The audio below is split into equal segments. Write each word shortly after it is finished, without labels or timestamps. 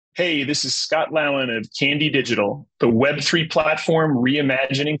Hey, this is Scott Lawin of Candy Digital, the Web3 platform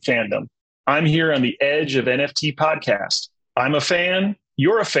reimagining fandom. I'm here on the Edge of NFT podcast. I'm a fan.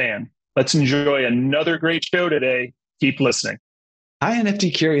 You're a fan. Let's enjoy another great show today. Keep listening. Hi,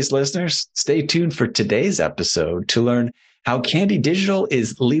 NFT curious listeners. Stay tuned for today's episode to learn how Candy Digital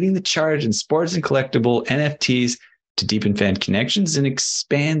is leading the charge in sports and collectible NFTs to deepen fan connections and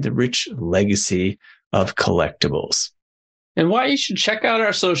expand the rich legacy of collectibles. And why you should check out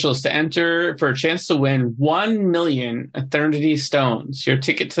our socials to enter for a chance to win 1 million Ethernity stones, your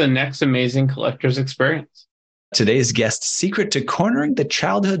ticket to the next amazing collector's experience. Today's guest's secret to cornering the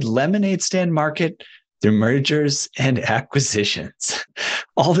childhood lemonade stand market through mergers and acquisitions.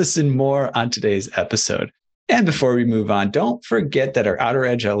 All this and more on today's episode. And before we move on, don't forget that our Outer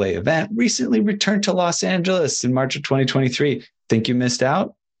Edge LA event recently returned to Los Angeles in March of 2023. Think you missed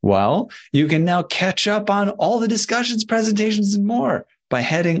out? Well, you can now catch up on all the discussions, presentations, and more by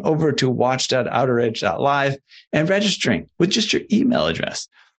heading over to watch.outeredge.live and registering with just your email address.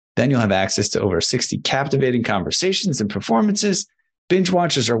 Then you'll have access to over 60 captivating conversations and performances. Binge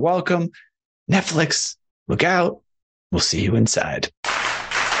watchers are welcome. Netflix, look out. We'll see you inside.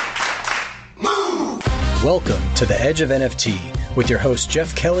 Welcome to the Edge of NFT with your hosts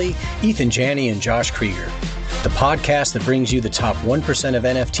Jeff Kelly, Ethan Janney, and Josh Krieger. The podcast that brings you the top 1% of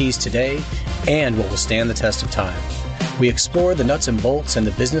NFTs today and what will stand the test of time. We explore the nuts and bolts and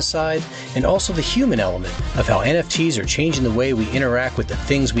the business side, and also the human element of how NFTs are changing the way we interact with the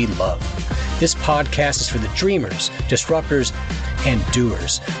things we love. This podcast is for the dreamers, disruptors, and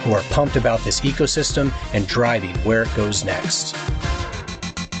doers who are pumped about this ecosystem and driving where it goes next.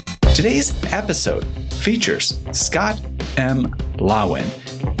 Today's episode features Scott M. Lawin,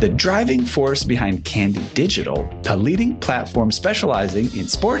 the driving force behind Candy Digital, a leading platform specializing in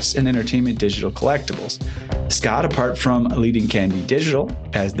sports and entertainment digital collectibles. Scott, apart from leading Candy Digital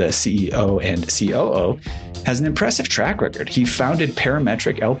as the CEO and COO, has an impressive track record. He founded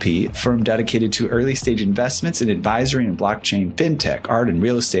Parametric LP, a firm dedicated to early stage investments in advisory and blockchain, fintech, art, and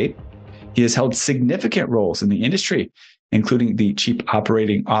real estate. He has held significant roles in the industry, including the Chief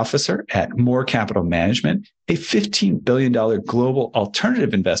Operating Officer at More Capital Management, a $15 billion global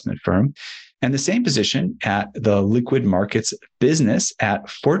alternative investment firm, and the same position at the liquid markets business at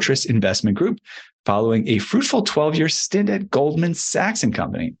Fortress Investment Group, following a fruitful 12-year stint at Goldman Sachs and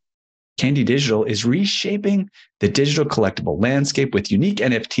Company. Candy Digital is reshaping the digital collectible landscape with unique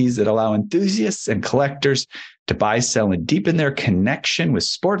NFTs that allow enthusiasts and collectors to buy, sell, and deepen their connection with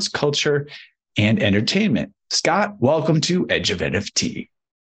sports, culture, and entertainment. Scott, welcome to Edge of NFT.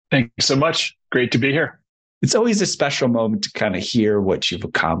 Thank you so much. Great to be here. It's always a special moment to kind of hear what you've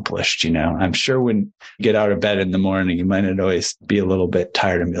accomplished. You know, I'm sure when you get out of bed in the morning, you might not always be a little bit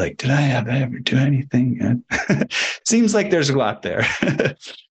tired and be like, did I ever do anything? Seems like there's a lot there.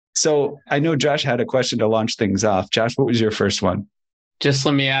 So I know Josh had a question to launch things off. Josh, what was your first one? Just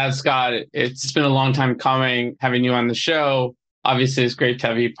let me add, Scott, it's been a long time coming having you on the show. Obviously, it's great to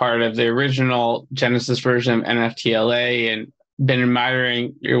have you part of the original Genesis version of NFT LA and been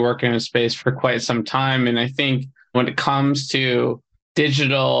admiring your work in a space for quite some time. And I think when it comes to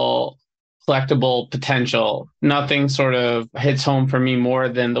digital collectible potential, nothing sort of hits home for me more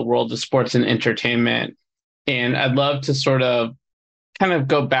than the world of sports and entertainment. And I'd love to sort of kind of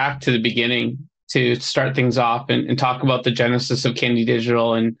go back to the beginning to start things off and talk about the genesis of Candy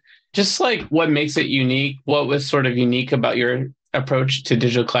Digital and just like what makes it unique. What was sort of unique about your approach to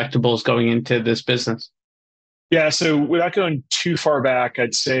digital collectibles going into this business? Yeah, so without going too far back,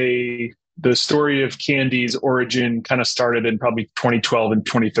 I'd say the story of Candy's origin kind of started in probably 2012 and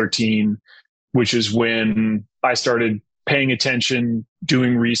 2013, which is when I started paying attention,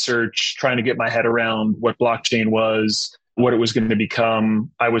 doing research, trying to get my head around what blockchain was, what it was going to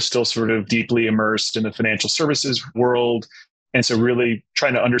become. I was still sort of deeply immersed in the financial services world. And so really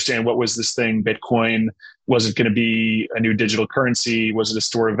trying to understand what was this thing, Bitcoin. Was it going to be a new digital currency? Was it a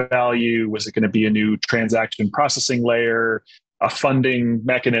store of value? Was it going to be a new transaction processing layer, a funding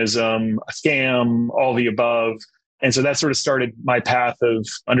mechanism, a scam, all the above? And so that sort of started my path of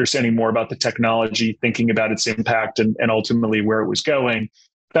understanding more about the technology, thinking about its impact and ultimately where it was going.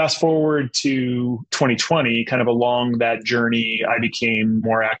 Fast forward to 2020, kind of along that journey, I became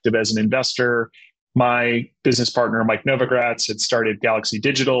more active as an investor. My business partner, Mike Novogratz, had started Galaxy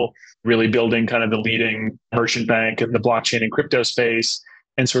Digital, really building kind of the leading merchant bank in the blockchain and crypto space.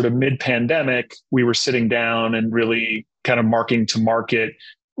 And sort of mid-pandemic, we were sitting down and really kind of marking to market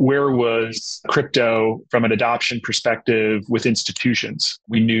where was crypto from an adoption perspective with institutions.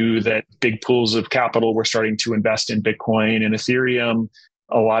 We knew that big pools of capital were starting to invest in Bitcoin and Ethereum.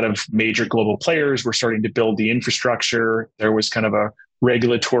 A lot of major global players were starting to build the infrastructure. There was kind of a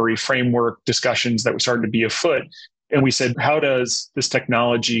regulatory framework discussions that were starting to be afoot. And we said, how does this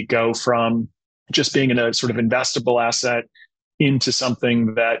technology go from just being in a sort of investable asset into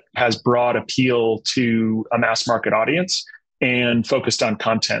something that has broad appeal to a mass market audience and focused on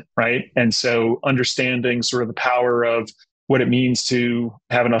content, right? And so understanding sort of the power of what it means to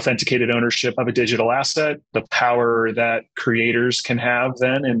have an authenticated ownership of a digital asset, the power that creators can have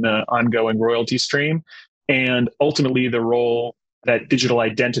then in the ongoing royalty stream, and ultimately the role that digital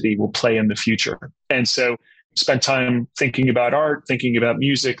identity will play in the future. And so spent time thinking about art, thinking about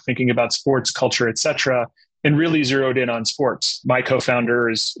music, thinking about sports, culture, et cetera, and really zeroed in on sports. My co-founder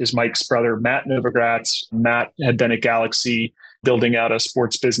is Mike's brother, Matt Novogratz. Matt had been at Galaxy building out a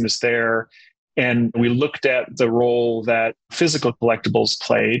sports business there. And we looked at the role that physical collectibles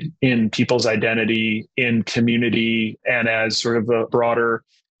played in people's identity, in community, and as sort of a broader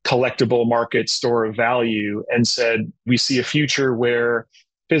collectible market store of value, and said, we see a future where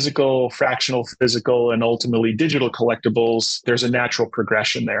physical, fractional physical, and ultimately digital collectibles, there's a natural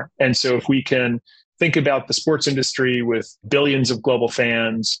progression there. And so if we can think about the sports industry with billions of global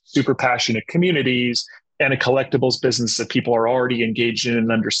fans, super passionate communities, and a collectibles business that people are already engaged in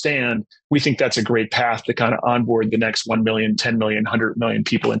and understand, we think that's a great path to kind of onboard the next 1 million, 10 million, 100 million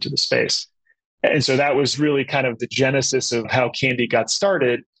people into the space. And so that was really kind of the genesis of how Candy got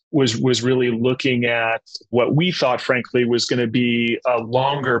started, was really looking at what we thought, frankly, was going to be a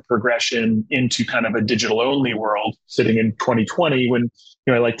longer progression into kind of a digital only world sitting in 2020 when,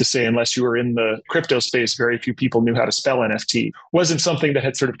 I like to say, unless you were in the crypto space, very few people knew how to spell NFT. Wasn't something that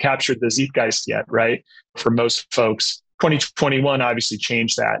had sort of captured the zeitgeist yet, right? For most folks, 2021 obviously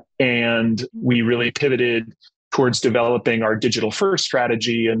changed that. And we really pivoted towards developing our digital first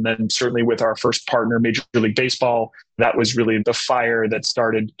strategy. And then certainly with our first partner, Major League Baseball, that was really the fire that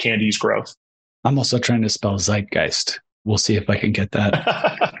started Candy's growth. I'm also trying to spell zeitgeist. We'll see if I can get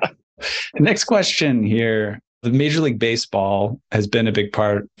that. The next question here. The Major League Baseball has been a big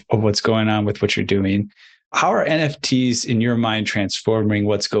part of what's going on with what you're doing. How are NFTs, in your mind, transforming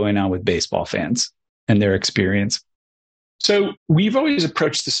what's going on with baseball fans and their experience? So we've always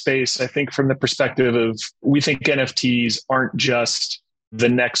approached the space, I think, from the perspective of, we think NFTs aren't just the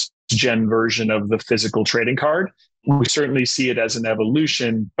next gen version of the physical trading card. We certainly see it as an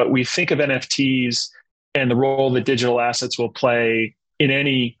evolution, but we think of NFTs and the role that digital assets will play in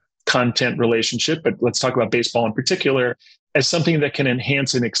any content relationship, but let's talk about baseball in particular, as something that can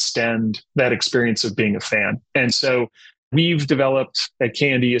enhance and extend that experience of being a fan. And so we've developed at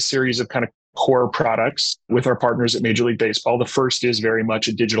Candy a series of kind of core products with our partners at Major League Baseball. The first is very much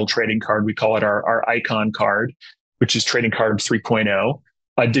a digital trading card. We call it our icon card, which is trading card 3.0,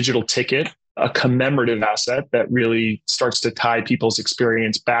 a digital ticket, a commemorative asset that really starts to tie people's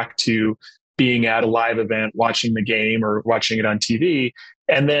experience back to being at a live event, watching the game or watching it on TV,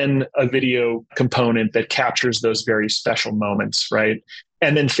 and then a video component that captures those very special moments, right?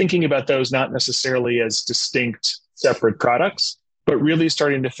 And then thinking about those not necessarily as distinct, separate products, but really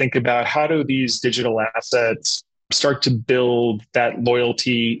starting to think about how do these digital assets start to build that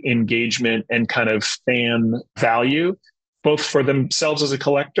loyalty, engagement, and kind of fan value, both for themselves as a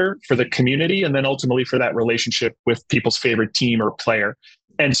collector, for the community, and then ultimately for that relationship with people's favorite team or player.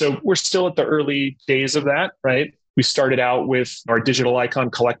 And so we're still at the early days of that, right? We started out with our digital icon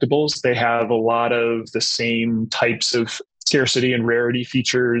collectibles. They have a lot of the same types of scarcity and rarity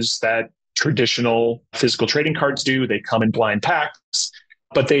features that traditional physical trading cards do. They come in blind packs,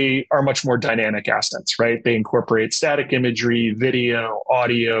 but they are much more dynamic assets, right? They incorporate static imagery, video,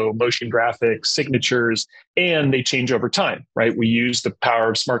 audio, motion graphics, signatures, and they change over time, right? We use the power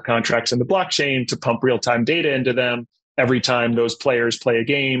of smart contracts and the blockchain to pump real-time data into them. Every time those players play a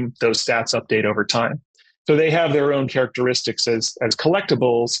game, those stats update over time. So they have their own characteristics as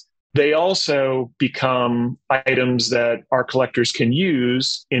collectibles. They also become items that our collectors can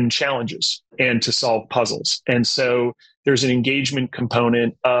use in challenges and to solve puzzles. And so there's an engagement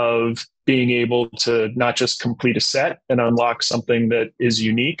component of being able to not just complete a set and unlock something that is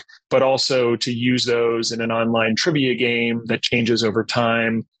unique, but also to use those in an online trivia game that changes over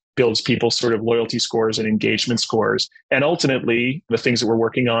time, builds people's sort of loyalty scores and engagement scores. And ultimately, the things that we're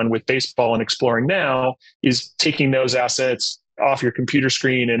working on with baseball and exploring now is taking those assets off your computer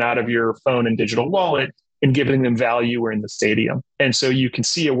screen and out of your phone and digital wallet and giving them value in the stadium. And so you can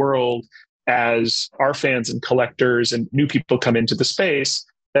see a world as our fans and collectors and new people come into the space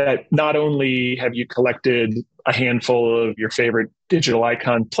that not only have you collected a handful of your favorite digital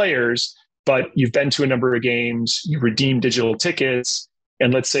icon players, but you've been to a number of games, you redeemed digital tickets,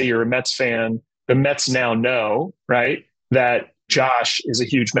 and let's say you're a Mets fan, the Mets now know, right, that Josh is a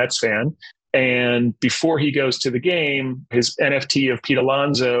huge Mets fan. And before he goes to the game, his NFT of Pete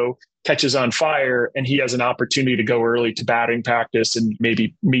Alonso catches on fire and he has an opportunity to go early to batting practice and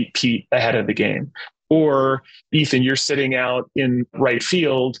maybe meet Pete ahead of the game. Or Ethan, you're sitting out in right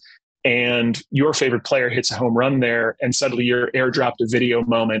field and your favorite player hits a home run there, and suddenly you're airdropped a video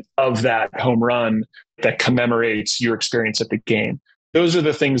moment of that home run that commemorates your experience at the game. Those are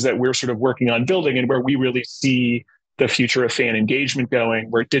the things that we're sort of working on building and where we really see the future of fan engagement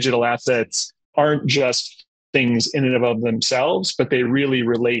going, where digital assets aren't just things in and of themselves, but they really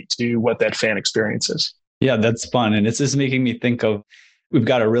relate to what that fan experience is. Yeah, that's fun. And it's just making me think of, we've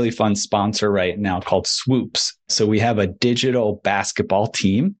got a really fun sponsor right now called Swoops. So we have a digital basketball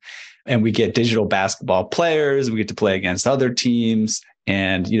team and we get digital basketball players. We get to play against other teams.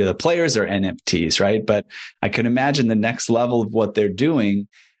 And, the players are NFTs, right? But I can imagine the next level of what they're doing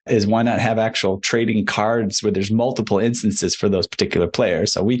is why not have actual trading cards where there's multiple instances for those particular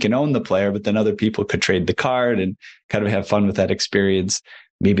players. So we can own the player, but then other people could trade the card and kind of have fun with that experience.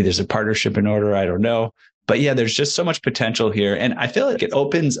 Maybe there's a partnership in order. I don't know. But yeah, there's just so much potential here. And I feel like it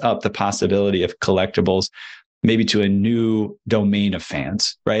opens up the possibility of collectibles maybe to a new domain of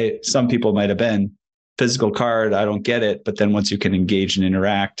fans, right? Some people might have been physical card, I don't get it. But then once you can engage and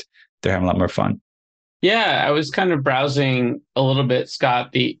interact, they're having a lot more fun. Yeah, I was kind of browsing a little bit,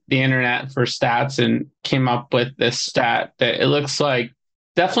 Scott, the internet for stats and came up with this stat that it looks like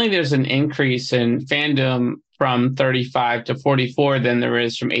definitely there's an increase in fandom from 35 to 44 than there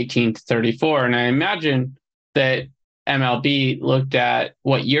is from 18 to 34. And I imagine that MLB looked at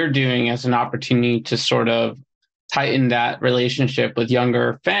what you're doing as an opportunity to sort of tighten that relationship with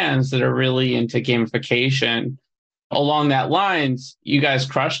younger fans that are really into gamification. Along that lines, you guys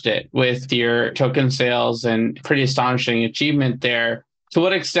crushed it with your token sales and pretty astonishing achievement there. To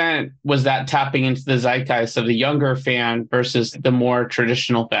what extent was that tapping into the zeitgeist of the younger fan versus the more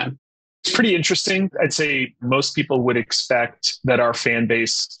traditional fan? It's pretty interesting. I'd say most people would expect that our fan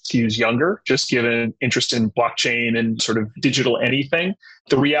base skews younger, just given interest in blockchain and sort of digital anything.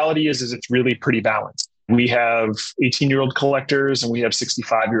 The reality is it's really pretty balanced. We have 18-year-old collectors and we have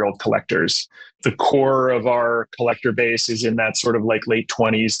 65-year-old collectors. The core of our collector base is in that sort of like late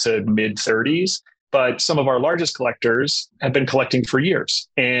 20s to mid 30s. But some of our largest collectors have been collecting for years,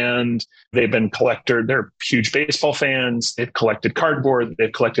 and they've been they're huge baseball fans. They've collected cardboard,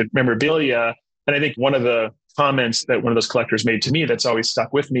 they've collected memorabilia. And I think one of the comments that one of those collectors made to me that's always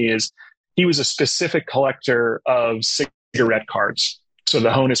stuck with me is he was a specific collector of cigarette cards. So the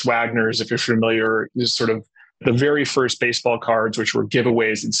Honus Wagners, if you're familiar, is sort of the very first baseball cards, which were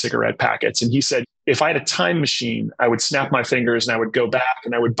giveaways in cigarette packets. And he said, if I had a time machine, I would snap my fingers and I would go back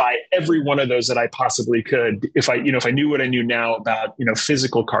and I would buy every one of those that I possibly could. If I knew what I knew now about,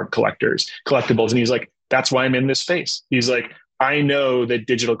 physical card collectibles. And he's like, that's why I'm in this space. He's like, I know that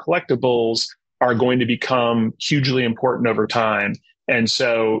digital collectibles are going to become hugely important over time. And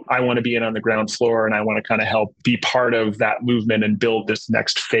so I want to be in on the ground floor and I want to kind of help be part of that movement and build this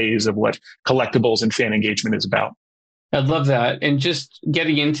next phase of what collectibles and fan engagement is about. I love that. And just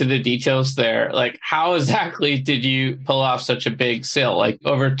getting into the details there, like how exactly did you pull off such a big sale? Like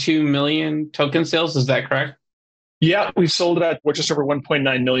over 2 million token sales, is that correct? Yeah, we've sold about just over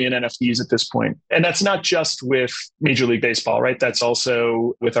 1.9 million NFTs at this point. And that's not just with Major League Baseball, right? That's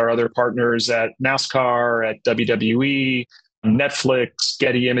also with our other partners at NASCAR, at WWE, Netflix,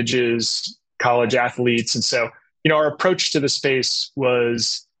 Getty Images, college athletes. And so, our approach to the space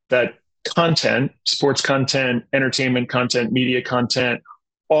was that content, sports content, entertainment content, media content,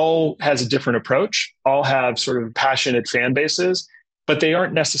 all has a different approach, all have sort of passionate fan bases, but they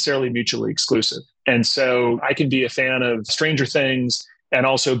aren't necessarily mutually exclusive. And so I can be a fan of Stranger Things and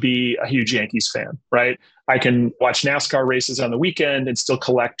also be a huge Yankees fan, right? I can watch NASCAR races on the weekend and still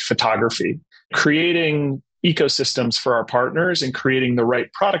collect photography. Creating ecosystems for our partners and creating the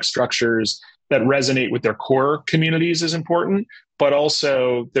right product structures that resonate with their core communities is important, but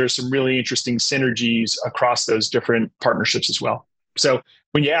also there's some really interesting synergies across those different partnerships as well. So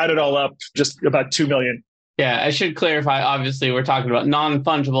when you add it all up, just about 2 million. Yeah, I should clarify, obviously, we're talking about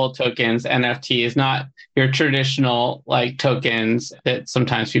non-fungible tokens, NFTs, not your traditional like tokens that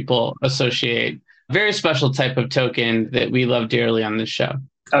sometimes people associate. Very special type of token that we love dearly on this show.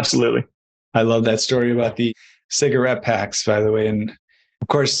 Absolutely. I love that story about the cigarette packs, by the way. And of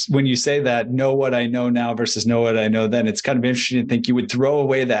course, when you say that, know what I know now versus know what I know then, it's kind of interesting to think you would throw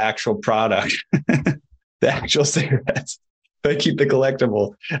away the actual product, the actual cigarettes, but keep the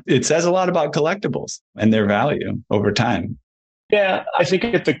collectible. It says a lot about collectibles and their value over time. Yeah, I think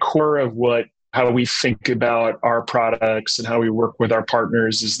at the core of how we think about our products and how we work with our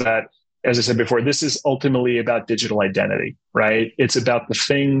partners is that as I said before, this is ultimately about digital identity, right? It's about the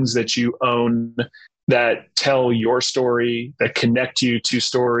things that you own that tell your story, that connect you to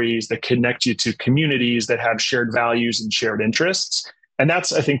stories, that connect you to communities that have shared values and shared interests. And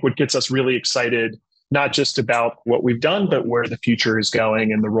that's, I think, what gets us really excited, not just about what we've done, but where the future is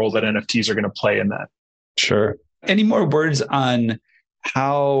going and the role that NFTs are going to play in that. Sure. Any more words on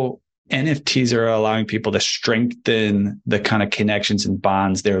how NFTs are allowing people to strengthen the kind of connections and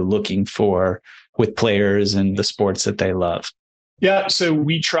bonds they're looking for with players and the sports that they love? Yeah, so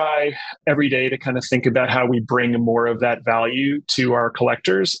we try every day to kind of think about how we bring more of that value to our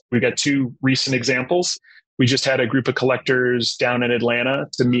collectors. We've got two recent examples. We just had a group of collectors down in Atlanta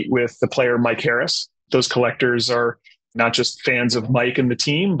to meet with the player Mike Harris. Those collectors are not just fans of Mike and the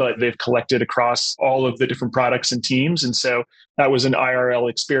team, but they've collected across all of the different products and teams. And so that was an IRL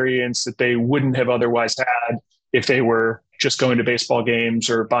experience that they wouldn't have otherwise had if they were just going to baseball games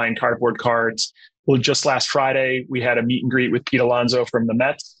or buying cardboard cards. Well, just last Friday, we had a meet and greet with Pete Alonso from the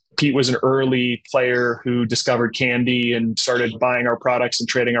Mets. Pete was an early player who discovered Candy and started buying our products and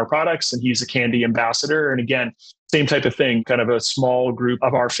trading our products. And he's a Candy ambassador. And again, same type of thing, kind of a small group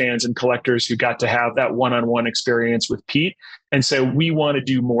of our fans and collectors who got to have that one-on-one experience with Pete. And so we want to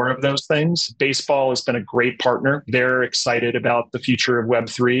do more of those things. Baseball has been a great partner. They're excited about the future of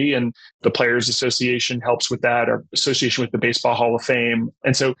Web3, and the Players Association helps with that, our association with the Baseball Hall of Fame.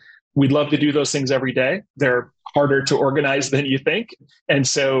 And so we'd love to do those things every day. They're harder to organize than you think. And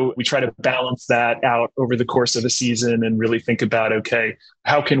so we try to balance that out over the course of a season and really think about, okay,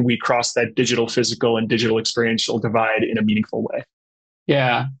 how can we cross that digital physical and digital experiential divide in a meaningful way?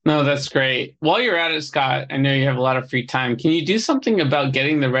 Yeah, no, that's great. While you're at it, Scott, I know you have a lot of free time. Can you do something about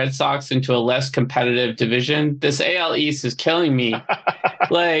getting the Red Sox into a less competitive division? This AL East is killing me.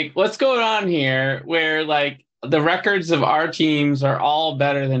 Like, what's going on here where like the records of our teams are all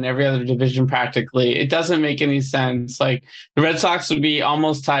better than every other division practically? It doesn't make any sense. Like the Red Sox would be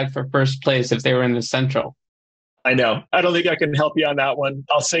almost tied for first place if they were in the Central. I know. I don't think I can help you on that one.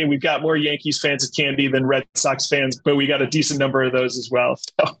 I'll say we've got more Yankees fans at Candy than Red Sox fans, but we got a decent number of those as well.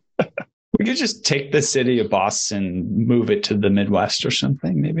 So. We could just take the city of Boston, move it to the Midwest or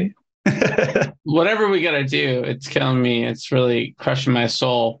something, maybe. Whatever we got to do, it's killing me. It's really crushing my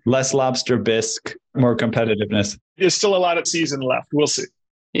soul. Less lobster bisque, more competitiveness. There's still a lot of season left. We'll see.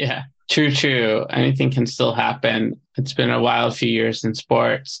 Yeah, true. Anything can still happen. It's been a wild few years in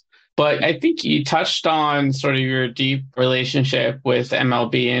sports. But I think you touched on sort of your deep relationship with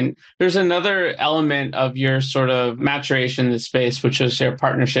MLB. And there's another element of your sort of maturation in the space, which was your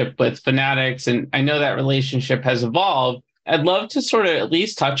partnership with Fanatics. And I know that relationship has evolved. I'd love to sort of at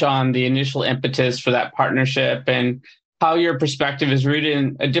least touch on the initial impetus for that partnership and how your perspective is rooted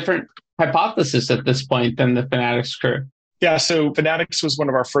in a different hypothesis at this point than the Fanatics crew. Yeah, so Fanatics was one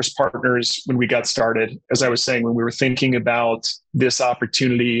of our first partners when we got started. As I was saying, when we were thinking about this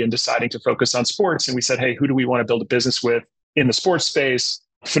opportunity and deciding to focus on sports, and we said, hey, who do we want to build a business with in the sports space?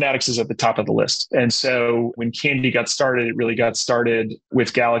 Fanatics is at the top of the list. And so when Candy got started, it really got started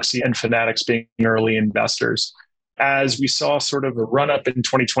with Galaxy and Fanatics being early investors. As we saw sort of a run up in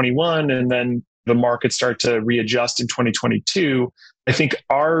 2021 and then the market start to readjust in 2022, I think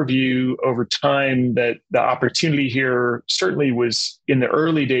our view over time that the opportunity here certainly was in the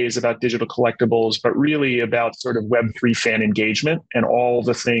early days about digital collectibles, but really about sort of Web3 fan engagement and all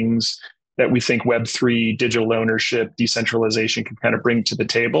the things that we think Web3, digital ownership, decentralization can kind of bring to the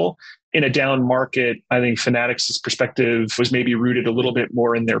table. In a down market, I think Fanatics' perspective was maybe rooted a little bit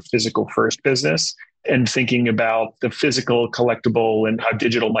more in their physical first business and thinking about the physical collectible and how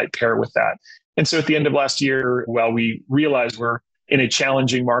digital might pair with that. And so at the end of last year, while we realized we're in a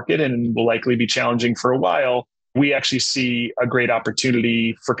challenging market and will likely be challenging for a while, we actually see a great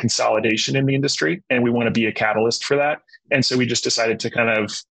opportunity for consolidation in the industry, and we want to be a catalyst for that. And so we just decided to kind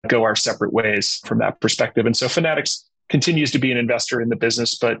of go our separate ways from that perspective. And so Fanatics continues to be an investor in the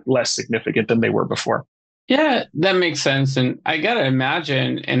business, but less significant than they were before. Yeah, that makes sense. And I got to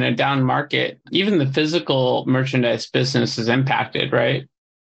imagine in a down market, even the physical merchandise business is impacted, right?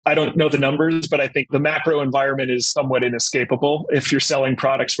 I don't know the numbers, but I think the macro environment is somewhat inescapable if you're selling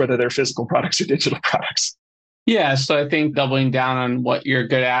products, whether they're physical products or digital products. Yeah, so I think doubling down on what you're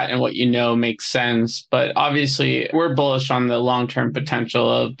good at and what you know makes sense. But obviously, we're bullish on the long-term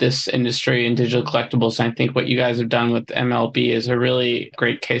potential of this industry and digital collectibles. And I think what you guys have done with MLB is a really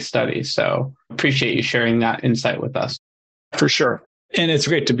great case study. So appreciate you sharing that insight with us. For sure. And it's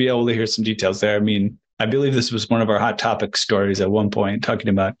great to be able to hear some details there. I mean, I believe this was one of our hot topic stories at one point, talking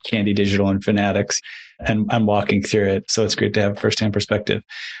about Candy Digital and Fanatics. and I'm walking through it. So it's great to have a firsthand perspective.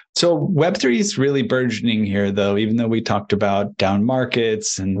 So Web3 is really burgeoning here, though, even though we talked about down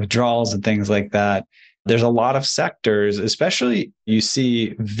markets and withdrawals and things like that. There's a lot of sectors, especially you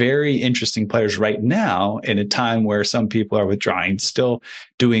see very interesting players right now in a time where some people are withdrawing, still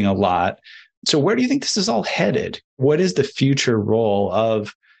doing a lot. So where do you think this is all headed? What is the future role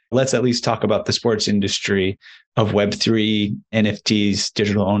of, let's at least talk about the sports industry, of Web3, NFTs,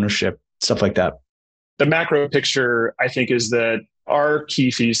 digital ownership, stuff like that? The macro picture, I think, is that our key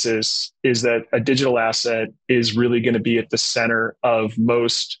thesis is that a digital asset is really going to be at the center of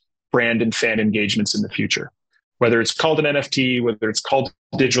most brand and fan engagements in the future. Whether it's called an NFT, whether it's called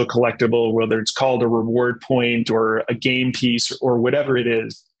digital collectible, whether it's called a reward point or a game piece or whatever it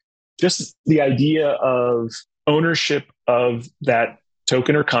is, just the idea of ownership of that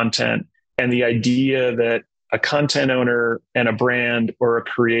token or content, and the idea that a content owner and a brand or a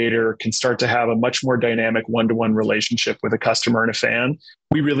creator can start to have a much more dynamic one-to-one relationship with a customer and a fan.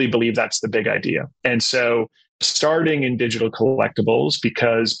 We really believe that's the big idea. And so starting in digital collectibles,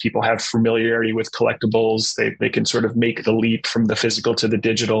 because people have familiarity with collectibles, they can sort of make the leap from the physical to the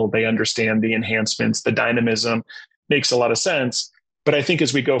digital. They understand the enhancements, the dynamism, makes a lot of sense. But I think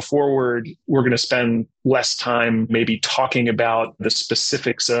as we go forward, we're going to spend less time maybe talking about the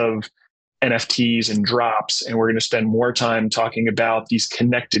specifics of NFTs and drops, and we're going to spend more time talking about these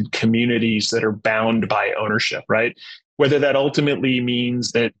connected communities that are bound by ownership, right? Whether that ultimately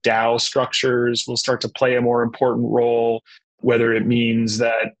means that DAO structures will start to play a more important role, whether it means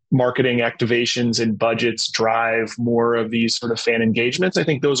that marketing activations and budgets drive more of these sort of fan engagements. I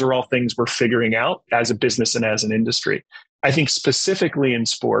think those are all things we're figuring out as a business and as an industry. I think specifically in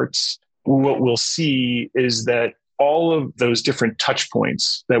sports, what we'll see is that all of those different touch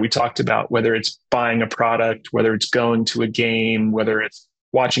points that we talked about, whether it's buying a product, whether it's going to a game, whether it's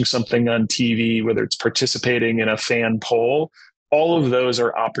watching something on TV, whether it's participating in a fan poll, all of those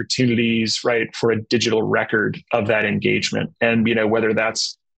are opportunities, right, for a digital record of that engagement. And, whether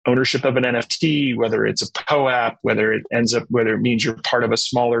that's ownership of an NFT, whether it's a POAP, whether it means you're part of a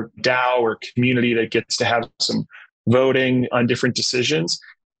smaller DAO or community that gets to have some voting on different decisions.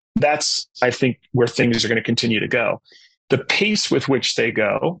 That's, I think, where things are going to continue to go. The pace with which they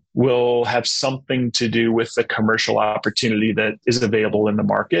go will have something to do with the commercial opportunity that is available in the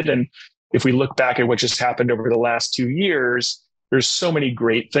market. And if we look back at what just happened over the last 2 years, there's so many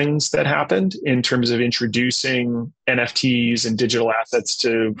great things that happened in terms of introducing NFTs and digital assets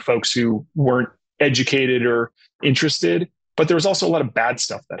to folks who weren't educated or interested. But there was also a lot of bad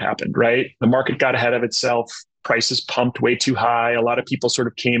stuff that happened, right? The market got ahead of itself. Prices pumped way too high. A lot of people sort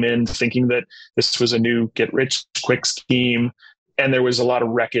of came in thinking that this was a new get rich quick scheme. And there was a lot of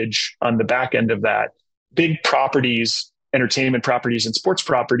wreckage on the back end of that. Big properties, entertainment properties and sports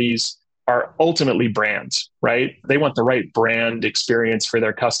properties are ultimately brands, right? They want the right brand experience for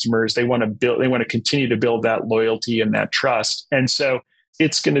their customers. They want to continue to build that loyalty and that trust. And so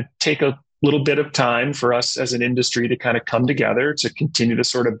it's going to take a little bit of time for us as an industry to kind of come together to continue to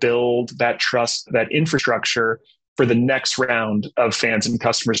sort of build that trust, that infrastructure for the next round of fans and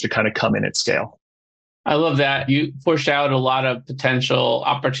customers to kind of come in at scale. I love that. You pushed out a lot of potential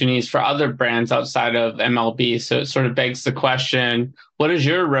opportunities for other brands outside of MLB. So it sort of begs the question, what does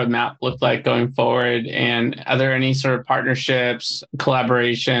your roadmap look like going forward? And are there any sort of partnerships,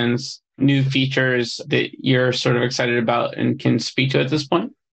 collaborations, new features that you're sort of excited about and can speak to at this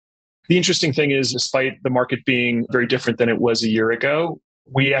point? The interesting thing is, despite the market being very different than it was a year ago,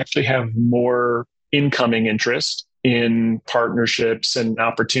 we actually have more incoming interest in partnerships and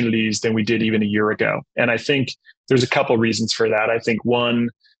opportunities than we did even a year ago. And I think there's a couple of reasons for that. I think one,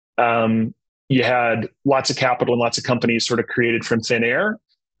 you had lots of capital and lots of companies sort of created from thin air.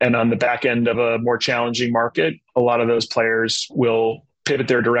 And on the back end of a more challenging market, a lot of those players will pivot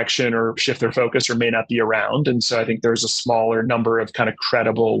their direction or shift their focus or may not be around. And so I think there's a smaller number of kind of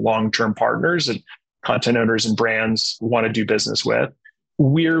credible long-term partners that content owners and brands want to do business with.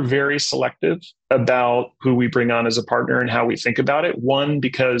 We're very selective about who we bring on as a partner and how we think about it. One,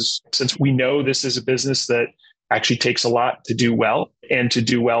 because since we know this is a business that actually takes a lot to do well and to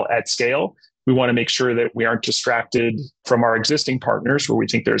do well at scale, we want to make sure that we aren't distracted from our existing partners, where we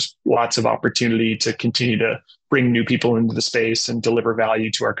think there's lots of opportunity to continue to bring new people into the space and deliver value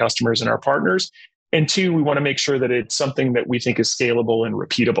to our customers and our partners. And two, we want to make sure that it's something that we think is scalable and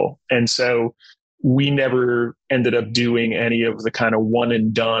repeatable. And so we never ended up doing any of the kind of one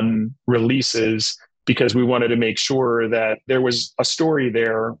and done releases because we wanted to make sure that there was a story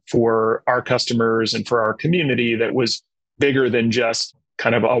there for our customers and for our community that was bigger than just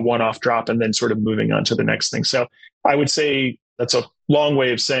kind of a one-off drop and then sort of moving on to the next thing. So I would say that's a long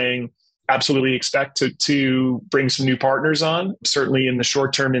way of saying absolutely expect to bring some new partners on, certainly in the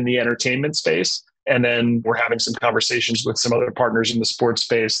short term in the entertainment space. And then we're having some conversations with some other partners in the sports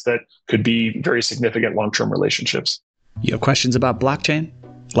space that could be very significant long-term relationships. You have questions about blockchain?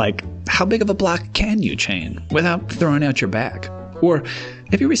 Like, how big of a block can you chain without throwing out your back? Or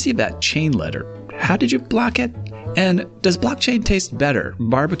if you received that chain letter, how did you block it? And does blockchain taste better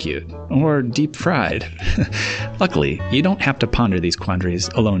barbecued or deep fried? Luckily, you don't have to ponder these quandaries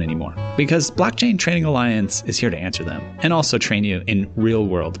alone anymore, because Blockchain Training Alliance is here to answer them and also train you in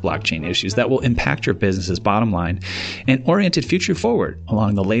real-world blockchain issues that will impact your business's bottom line and orient it future forward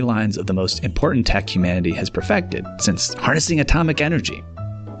along the ley lines of the most important tech humanity has perfected since harnessing atomic energy.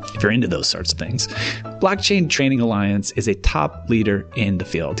 If you're into those sorts of things, Blockchain Training Alliance is a top leader in the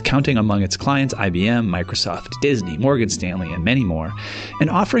field, counting among its clients IBM, Microsoft, Disney, Morgan Stanley, and many more, and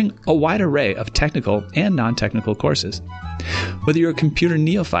offering a wide array of technical and non-technical courses. Whether you're a computer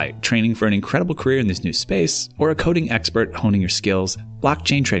neophyte training for an incredible career in this new space, or a coding expert honing your skills,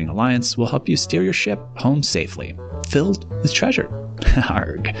 Blockchain Training Alliance will help you steer your ship home safely, filled with treasure.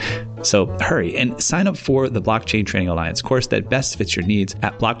 Arg. So hurry and sign up for the Blockchain Training Alliance course that best fits your needs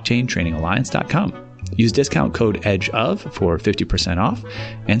at blockchaintrainingalliance.com. Use discount code EDGEOF for 50% off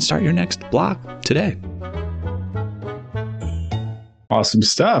and start your next block today. Awesome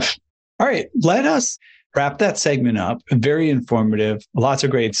stuff. All right, let us wrap that segment up. Very informative, lots of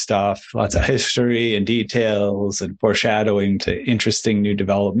great stuff, lots of history and details and foreshadowing to interesting new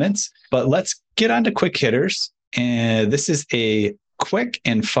developments. But let's get on to quick hitters. And this is a quick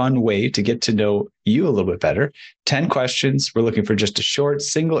and fun way to get to know you a little bit better. 10 questions. We're looking for just a short,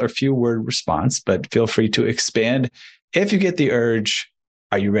 single or few word response, but feel free to expand if you get the urge.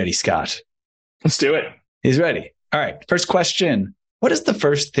 Are you ready, Scott? Let's do it. He's ready. All right. First question. What is the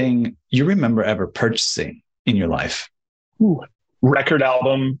first thing you remember ever purchasing in your life? Ooh, record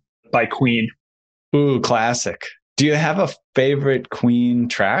album by Queen. Ooh, classic. Do you have a favorite Queen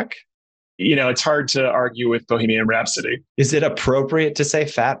track? You know, it's hard to argue with Bohemian Rhapsody. Is it appropriate to say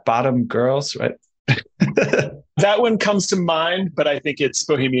Fat Bottom Girls? Right? That one comes to mind, but I think it's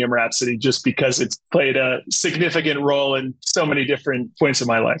Bohemian Rhapsody just because it's played a significant role in so many different points of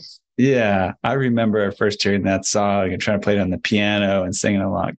my life. Yeah, I remember first hearing that song and trying to play it on the piano and singing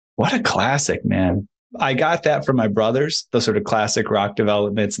along. What a classic, man. I got that from my brothers, those sort of classic rock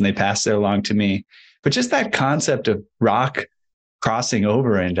developments, and they passed it along to me. But just that concept of rock crossing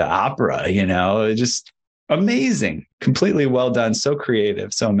over into opera, you know, just amazing, completely well done, so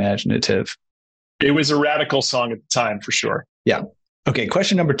creative, so imaginative. It was a radical song at the time, for sure. Yeah. Okay,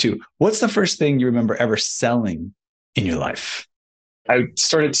 question number 2. What's the first thing you remember ever selling in your life? I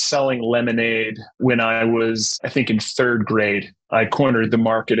started selling lemonade when I was, I think, in 3rd grade. I cornered the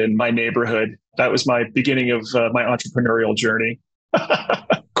market in my neighborhood. That was my beginning of my entrepreneurial journey.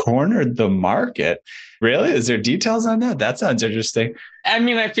 Cornered the market? Really? Is there details on that? That sounds interesting. I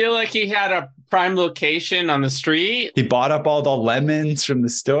mean, I feel like he had a prime location on the street. He bought up all the lemons from the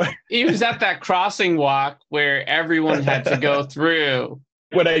store. He was at that crossing walk where everyone had to go through.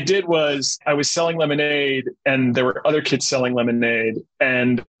 What I did was I was selling lemonade and there were other kids selling lemonade.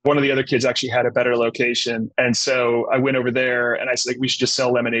 And one of the other kids actually had a better location. And so I went over there and I said, we should just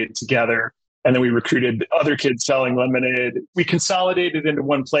sell lemonade together. And then we recruited other kids selling lemonade. We consolidated into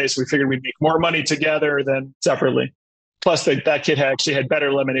one place. We figured we'd make more money together than separately. Plus, that kid actually had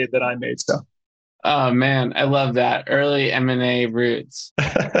better lemonade than I made. So, oh man, I love that early M&A roots.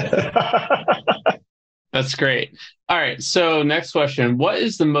 That's great. All right. So, next question: what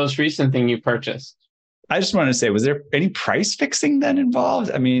is the most recent thing you purchased? I just wanted to say, was there any price fixing then involved?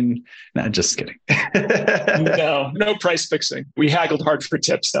 I mean, no, just kidding. No price fixing. We haggled hard for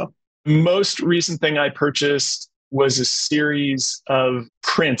tips, though. Most recent thing I purchased was a series of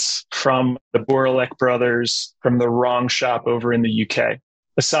prints from the Borelek brothers from the Wrong Shop over in the UK.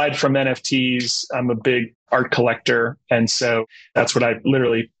 Aside from NFTs, I'm a big art collector. And so that's what I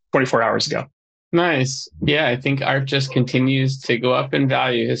literally 24 hours ago. Nice. Yeah, I think art just continues to go up in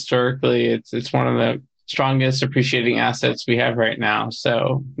value. Historically, it's one of the strongest appreciating assets we have right now.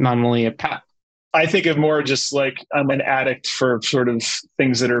 So not only a path. I think of more just like I'm an addict for sort of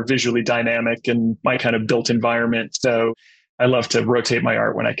things that are visually dynamic and my kind of built environment. So I love to rotate my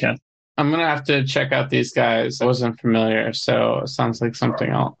art when I can. I'm going to have to check out these guys. I wasn't familiar. So it sounds like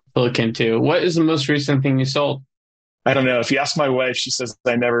something I'll look into. What is the most recent thing you sold? I don't know. If you ask my wife, she says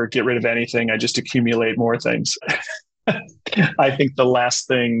I never get rid of anything. I just accumulate more things. I think the last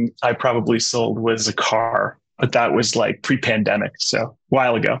thing I probably sold was a car, but that was like pre-pandemic. So a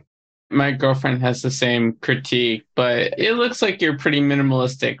while ago. My girlfriend has the same critique, but it looks like you're pretty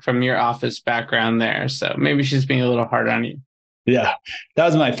minimalistic from your office background there. So maybe she's being a little hard on you. Yeah. That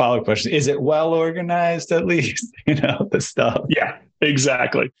was my follow-up question. Is it well organized at least? The stuff. Yeah,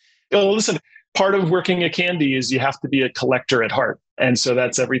 exactly. Well, listen, part of working at Candy is you have to be a collector at heart. And so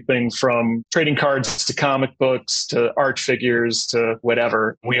that's everything from trading cards to comic books to art figures to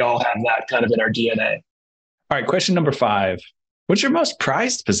whatever. We all have that kind of in our DNA. All right. Question number 5. What's your most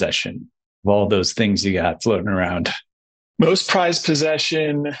prized possession of all those things you got floating around? Most prized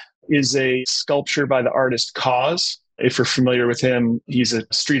possession is a sculpture by the artist Cause. If you're familiar with him, he's a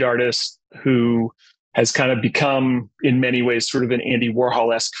street artist who has kind of become, in many ways, sort of an Andy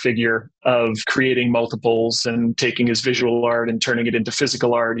Warhol-esque figure of creating multiples and taking his visual art and turning it into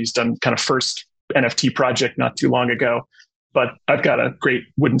physical art. He's done kind of first NFT project not too long ago. But I've got a great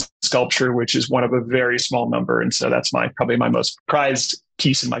wooden sculpture, which is one of a very small number. And so that's probably my most prized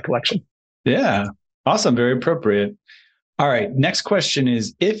piece in my collection. Yeah. Awesome. Very appropriate. All right. Next question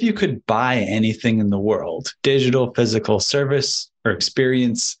is, if you could buy anything in the world, digital, physical, service, or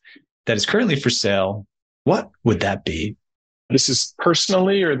experience that is currently for sale, what would that be? This is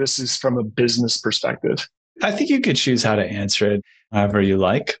personally, or this is from a business perspective? I think you could choose how to answer it however you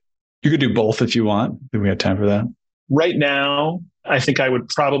like. You could do both if you want. Do we have time for that? Right now, I think I would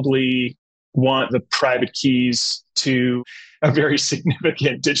probably want the private keys to a very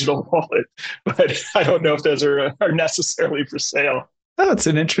significant digital wallet, but I don't know if those are necessarily for sale. Oh, it's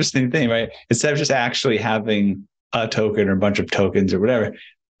an interesting thing, right? Instead of just actually having a token or a bunch of tokens or whatever,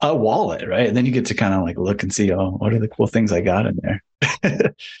 a wallet, right? And then you get to kind of like look and see, oh, what are the cool things I got in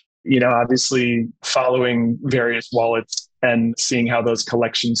there? Obviously following various wallets and seeing how those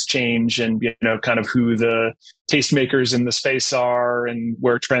collections change and, kind of who the tastemakers in the space are and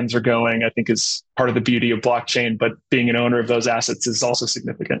where trends are going, I think is part of the beauty of blockchain. But being an owner of those assets is also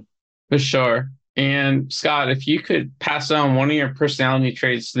significant. For sure. And Scott, if you could pass on one of your personality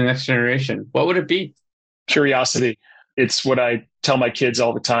traits to the next generation, what would it be? Curiosity. It's what I tell my kids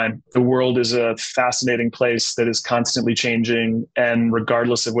all the time. The world is a fascinating place that is constantly changing. And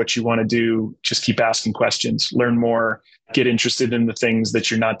regardless of what you want to do, just keep asking questions, learn more, get interested in the things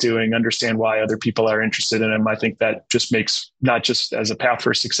that you're not doing, understand why other people are interested in them. I think that just makes not just as a path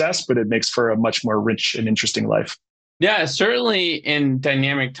for success, but it makes for a much more rich and interesting life. Yeah, certainly in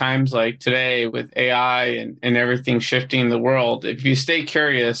dynamic times like today with AI and everything shifting in the world, if you stay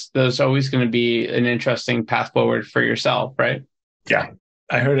curious, there's always going to be an interesting path forward for yourself, right? Yeah.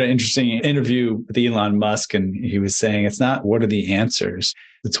 I heard an interesting interview with Elon Musk, and he was saying it's not what are the answers,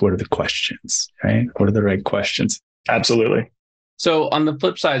 it's what are the questions, right? What are the right questions? Absolutely. So on the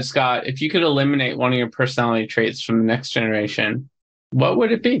flip side, Scott, if you could eliminate one of your personality traits from the next generation, what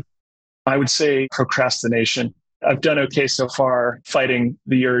would it be? I would say procrastination. I've done okay so far fighting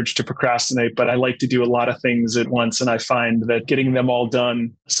the urge to procrastinate, but I like to do a lot of things at once. And I find that getting them all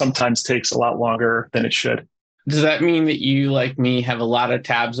done sometimes takes a lot longer than it should. Does that mean that you, like me, have a lot of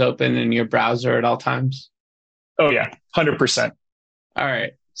tabs open in your browser at all times? Oh, yeah, 100%. All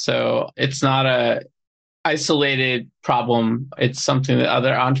right. So it's not a isolated problem. It's something that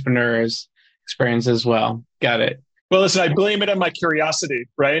other entrepreneurs experience as well. Got it. Well, listen, I blame it on my curiosity,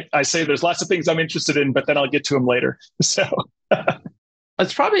 right? I say there's lots of things I'm interested in, but then I'll get to them later. So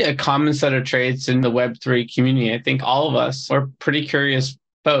it's probably a common set of traits in the Web3 community. I think all of us are pretty curious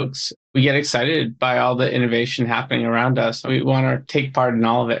folks. We get excited by all the innovation happening around us. We want to take part in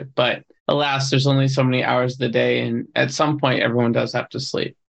all of it. But alas, there's only so many hours of the day. And at some point, everyone does have to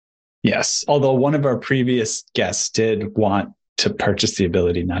sleep. Yes. Although one of our previous guests did want to purchase the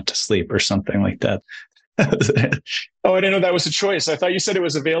ability not to sleep or something like that. Oh, I didn't know that was a choice. I thought you said it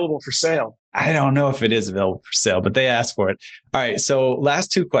was available for sale. I don't know if it is available for sale, but they asked for it. All right. So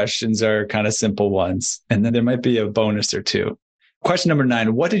last 2 questions are kind of simple ones, and then there might be a bonus or 2. Question number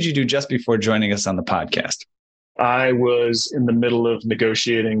 9, what did you do just before joining us on the podcast? I was in the middle of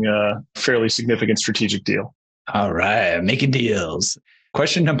negotiating a fairly significant strategic deal. All right. Making deals.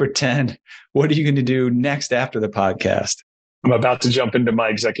 Question number 10, what are you going to do next after the podcast? I'm about to jump into my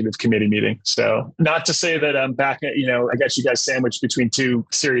executive committee meeting. So not to say that I'm back at, I got you guys sandwiched between 2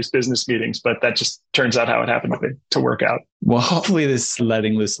 serious business meetings, but that just turns out how it happened to work out. Well, hopefully this is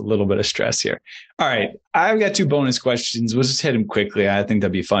letting loose a little bit of stress here. All right. I've got 2 bonus questions. We'll just hit them quickly. I think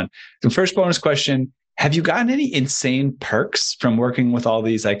that'd be fun. The first bonus question, have you gotten any insane perks from working with all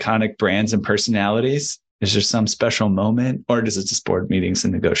these iconic brands and personalities? Is there some special moment, or does it just board meetings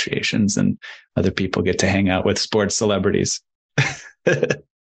and negotiations and other people get to hang out with sports celebrities?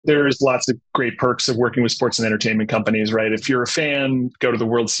 There's lots of great perks of working with sports and entertainment companies, right? If you're a fan, go to the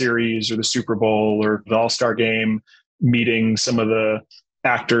World Series or the Super Bowl or the All-Star Game, meeting some of the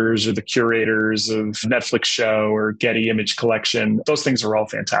actors or the curators of Netflix show or Getty image collection. Those things are all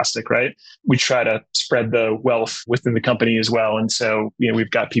fantastic, right? We try to spread the wealth within the company as well. And so, we've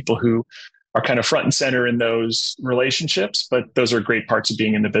got people who are kind of front and center in those relationships, but those are great parts of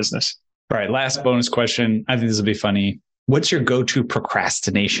being in the business. All right, last bonus question. I think this will be funny. What's your go-to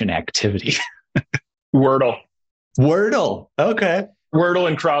procrastination activity? Wordle. Wordle. Okay. Wordle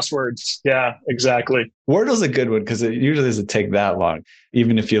and crosswords. Yeah, exactly. Wordle's a good one because it usually doesn't take that long,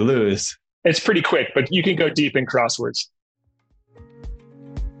 even if you lose. It's pretty quick, but you can go deep in crosswords.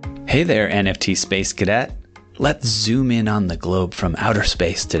 Hey there, NFT Space Cadet. Let's zoom in on the globe from outer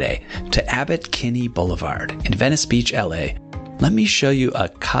space today to Abbot Kinney Boulevard in Venice Beach, LA. Let me show you a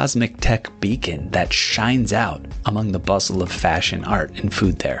cosmic tech beacon that shines out among the bustle of fashion, art, and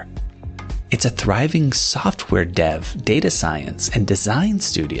food there. It's a thriving software dev, data science, and design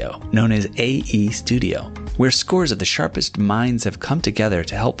studio known as AE Studio, where scores of the sharpest minds have come together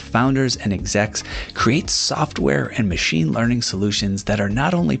to help founders and execs create software and machine learning solutions that are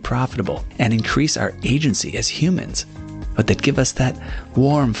not only profitable and increase our agency as humans, but that give us that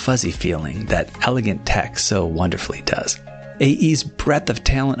warm, fuzzy feeling that elegant tech so wonderfully does. AE's breadth of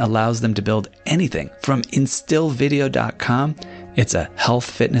talent allows them to build anything from instillvideo.com, it's a health,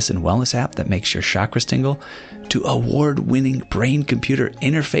 fitness, and wellness app that makes your chakras tingle, to award-winning brain-computer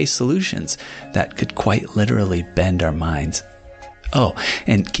interface solutions that could quite literally bend our minds. Oh,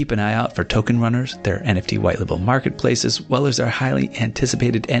 and keep an eye out for Token Runners, their NFT white label marketplace, as well as our highly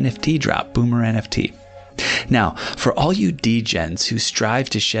anticipated NFT drop, Boomer NFT. Now, for all you degens who strive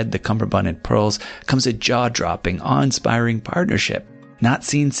to shed the cummerbund and pearls, comes a jaw-dropping, awe-inspiring partnership, not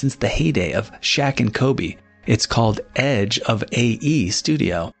seen since the heyday of Shaq and Kobe. It's called Edge of AE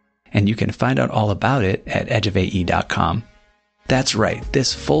Studio, and you can find out all about it at edgeofae.com. That's right,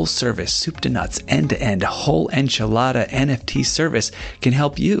 this full-service, soup-to-nuts, end-to-end, whole enchilada NFT service can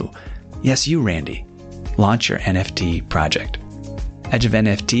help you, yes, you, Randy, launch your NFT project. Edge of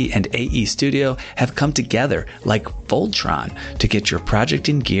NFT and AE Studio have come together like Voltron to get your project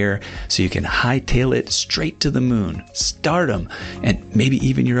in gear so you can hightail it straight to the moon, stardom, and maybe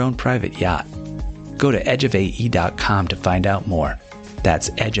even your own private yacht. Go to edgeofae.com to find out more. That's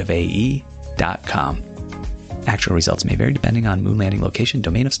edgeofae.com. Actual results may vary depending on moon landing location,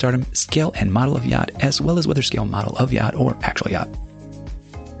 domain of stardom, scale and model of yacht, as well as whether scale, model of yacht, or actual yacht.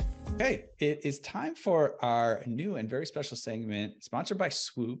 Okay, it is time for our new and very special segment sponsored by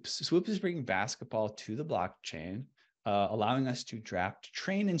Swoops. Swoops is bringing basketball to the blockchain, allowing us to draft,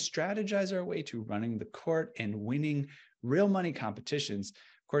 train, and strategize our way to running the court and winning real money competitions.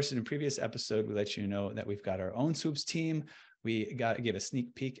 Of course, in a previous episode, we let you know that we've got our own Swoops team. We gave a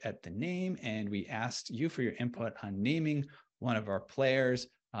sneak peek at the name, and we asked you for your input on naming one of our players.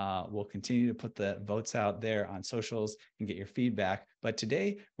 We'll continue to put the votes out there on socials and get your feedback. But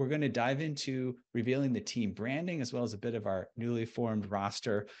today we're going to dive into revealing the team branding as well as a bit of our newly formed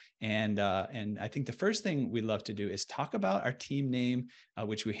roster. And I think the first thing we'd love to do is talk about our team name,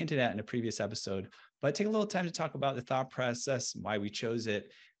 which we hinted at in a previous episode, but take a little time to talk about the thought process, why we chose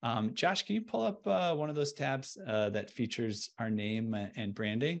it. Josh, can you pull up one of those tabs that features our name and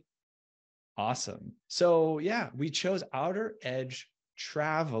branding? Awesome. So yeah, we chose Outer Edge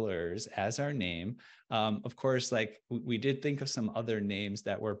Travelers as our name. Of course, like we did think of some other names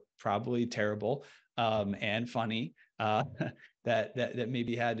that were probably terrible and funny that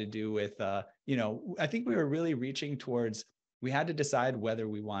maybe had to do with I think we were really reaching towards. We had to decide whether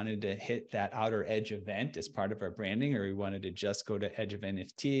we wanted to hit that Outer Edge event as part of our branding, or we wanted to just go to Edge of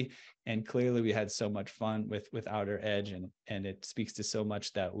NFT. And clearly, we had so much fun with Outer Edge, and it speaks to so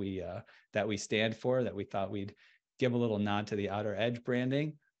much that we stand for, that we thought we'd give a little nod to the Outer Edge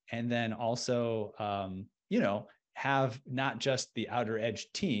branding, and then also, have not just the Outer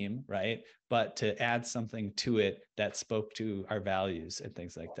Edge team, right, but to add something to it that spoke to our values and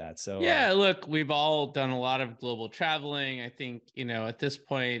things like that. So yeah, look, we've all done a lot of global traveling. I think, at this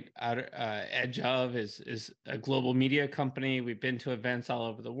point, Edge of is a global media company. We've been to events all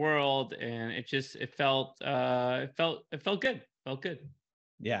over the world, and it felt good. Felt good.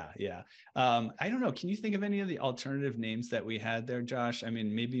 Yeah. I don't know. Can you think of any of the alternative names that we had there, Josh? I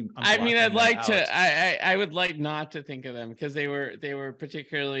mean, maybe. I'd like to. I would like not to think of them because they were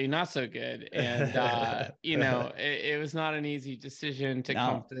particularly not so good, and it was not an easy decision to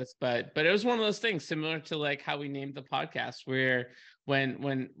come to this, but it was one of those things similar to like how we named the podcast, where when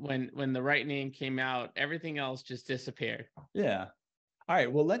the right name came out, everything else just disappeared. Yeah. All right,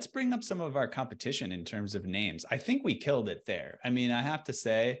 well, let's bring up some of our competition in terms of names. I think we killed it there. I mean, I have to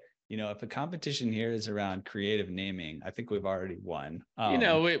say, if a competition here is around creative naming, I think we've already won.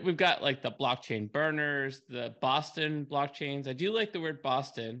 We've got like the blockchain burners, the Boston blockchains. I do like the word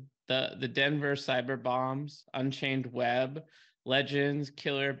Boston, the Denver cyber bombs, Unchained Web, Legends,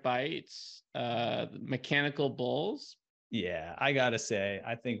 Killer Bytes, Mechanical Bulls. Yeah, I gotta say,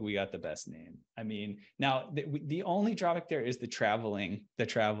 I think we got the best name. I mean, now the only drawback there is the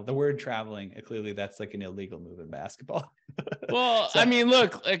word traveling. Clearly, that's like an illegal move in basketball. Well, so, I mean,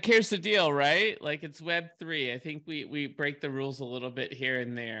 look, here's the deal, right? Like it's Web3. I think we break the rules a little bit here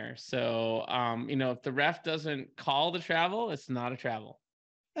and there. So, if the ref doesn't call the travel, it's not a travel.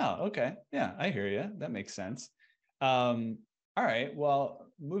 Oh, okay. Yeah, I hear you. That makes sense. All right. Well,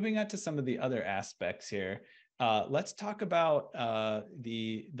 moving on to some of the other aspects here. Let's talk about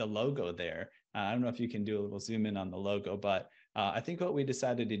the logo there. I don't know if you can do a little zoom in on the logo, but I think what we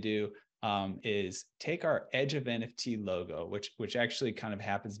decided to do is take our Edge of NFT logo, which actually kind of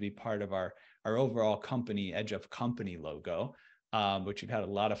happens to be part of our overall company Edge of Company logo, which we've had a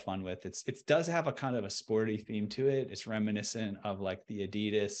lot of fun with. It does have a kind of a sporty theme to it. It's reminiscent of like the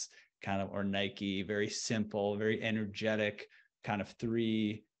Adidas kind of, or Nike, very simple, very energetic kind of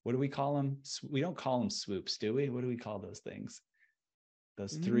three. What do we call them? We don't call them swoops, do we? What do we call those things?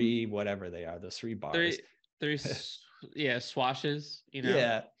 Those three, whatever they are, those three bars. Three yeah, swashes,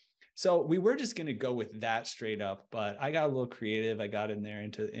 Yeah. So we were just going to go with that straight up, but I got a little creative. I got in there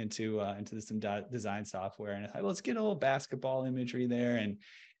into some design software, and I thought, let's get a little basketball imagery there.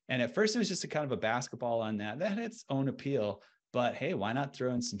 And at first it was just a kind of a basketball on that had its own appeal. But hey, why not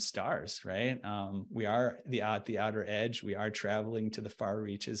throw in some stars, right? We are at the outer edge. We are traveling to the far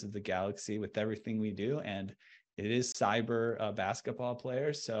reaches of the galaxy with everything we do, and it is cyber basketball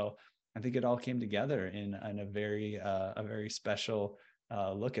players. So I think it all came together in a very special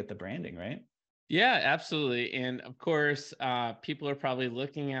look at the branding, right? Yeah, absolutely. And of course, people are probably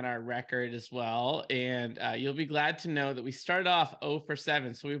looking at our record as well. And you'll be glad to know that we started off 0 for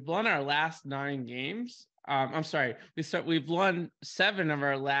 7. So we've won our last 9 games. I'm sorry, we've won 7 of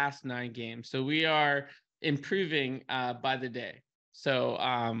our last 9 games. So we are improving by the day. So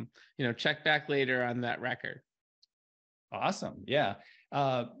check back later on that record. Awesome. Yeah.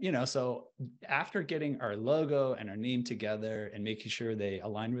 So after getting our logo and our name together and making sure they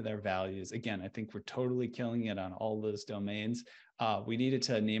align with our values, again, I think we're totally killing it on all those domains. We needed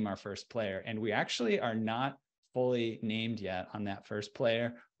to name our first player, and we actually are not fully named yet on that first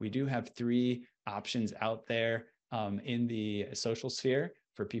player. We do have 3 options out there in the social sphere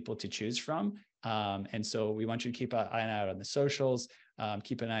for people to choose from. And so we want you to keep an eye out on the socials.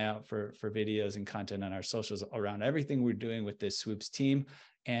 Keep an eye out for videos and content on our socials around everything we're doing with this Swoops team,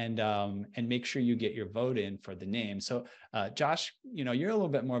 and make sure you get your vote in for the name. So Josh, you're a little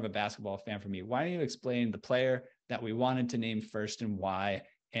bit more of a basketball fan for me. Why don't you explain the player that we wanted to name first and why?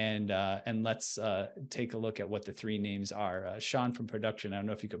 And let's take a look at what the 3 names are. Sean from production, I don't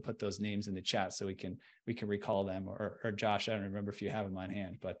know if you could put those names in the chat so we can recall them, or Josh, I don't remember if you have them on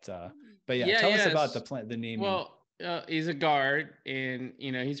hand, but yeah, tell us about the naming. Well, he's a guard, and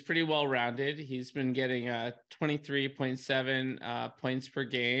he's pretty well rounded. He's been getting 23.7 points per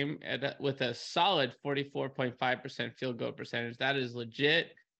game with a solid 44.5% field goal percentage. That is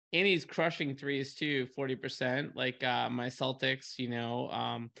legit. And he's crushing threes too, 40%, like my Celtics.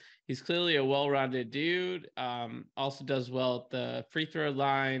 He's clearly a well-rounded dude. Also does well at the free throw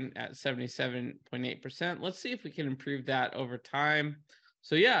line at 77.8%. Let's see if we can improve that over time.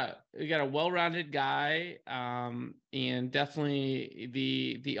 So yeah, we got a well-rounded guy, and definitely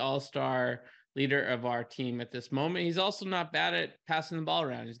the all-star leader of our team at this moment. He's also not bad at passing the ball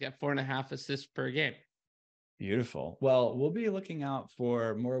around. He's got 4.5 assists per game. Beautiful. Well, we'll be looking out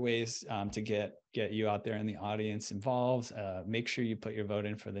for more ways to get you out there in the audience involved. Make sure you put your vote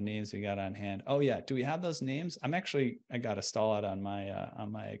in for the names we got on hand. Oh yeah, do we have those names? I got a stall out on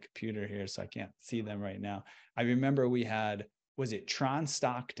my computer here, so I can't see them right now. I remember we had, was it Tron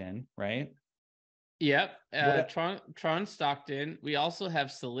Stockton, right? Yep. Tron Stockton. We also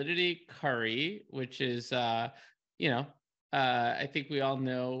have Solidity Curry, which is I think we all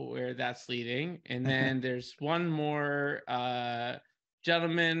know where that's leading. And then there's one more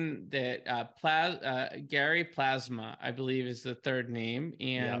gentleman that Gary Plasma, I believe, is the third name.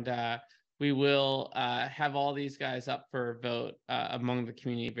 And we will have all these guys up for a vote among the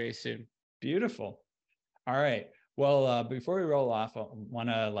community very soon. Beautiful. All right. Well, before we roll off, I want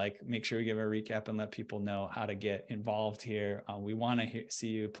to make sure we give a recap and let people know how to get involved here. We want to see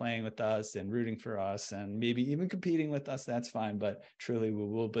you playing with us and rooting for us, and maybe even competing with us. That's fine, but truly we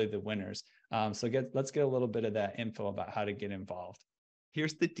will be the winners. So let's get a little bit of that info about how to get involved.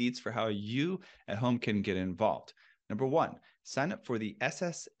 Here's the deets for how you at home can get involved. Number one, sign up for the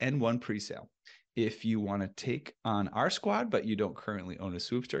SSN1 presale. If you want to take on our squad, but you don't currently own a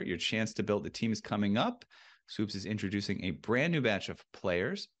Swoopster, your chance to build a team is coming up. Swoops is introducing a brand new batch of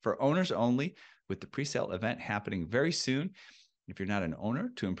players for owners only, with the presale event happening very soon. If you're not an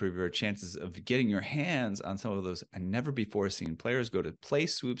owner, to improve your chances of getting your hands on some of those never before seen players, go to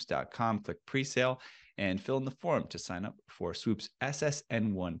playswoops.com, click presale, and fill in the form to sign up for Swoops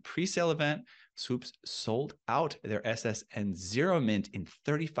SSN1 presale event. Swoops sold out their SSN 0 mint in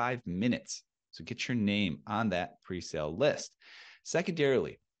 35 minutes. So get your name on that presale list.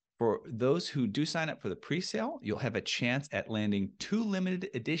 Secondarily, for those who do sign up for the presale, you'll have a chance at landing 2 limited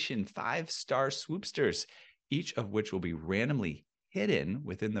edition 5-star Swoopsters, each of which will be randomly hidden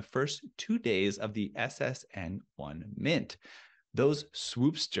within the first 2 days of the SSN1 mint. Those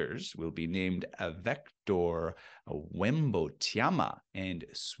Swoopsters will be named Vector Wembotiama and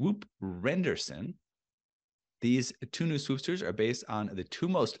Swoop Renderson. These 2 new Swoopsters are based on the 2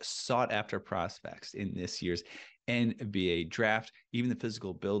 most sought-after prospects in this year's NBA draft. Even the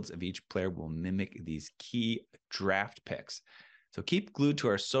physical builds of each player will mimic these key draft picks. So keep glued to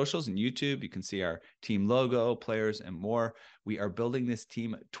our socials and YouTube. You can see our team logo, players, and more. We are building this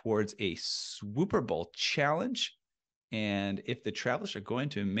team towards a Swooper Bowl challenge. And if the Travelers are going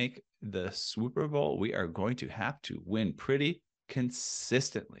to make the Swooper Bowl, we are going to have to win pretty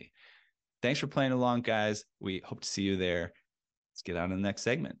consistently. Thanks for playing along, guys. We hope to see you there. Let's get on to the next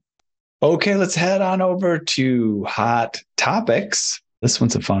segment. Okay, let's head on over to Hot Topics. This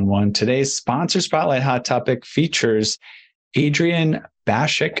one's a fun one. Today's Sponsor Spotlight Hot Topic features Adrian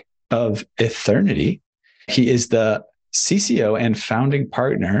Bashik of Ethernity. He is the CCO and founding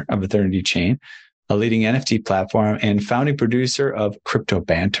partner of Ethernity Chain, a leading NFT platform, and founding producer of Crypto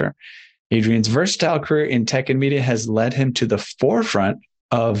Banter. Adrian's versatile career in tech and media has led him to the forefront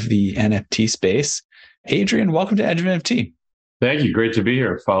of the NFT space. Adrian, welcome to Edge of NFT. Thank you. Great to be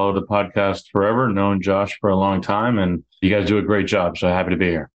here. Followed the podcast forever, known Josh for a long time, and you guys do a great job. So happy to be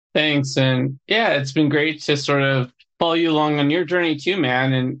here. Thanks. And yeah, it's been great to sort of follow you along on your journey too,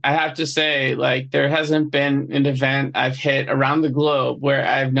 man. And I have to say, like, there hasn't been an event I've hit around the globe where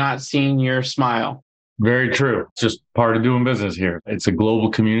I've not seen your smile. Very true. It's just part of doing business here. It's a global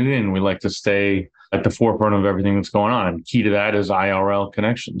community, and we like to stay at the forefront of everything that's going on. And key to that is IRL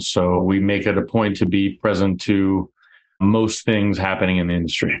connections. So we make it a point to be present to most things happening in the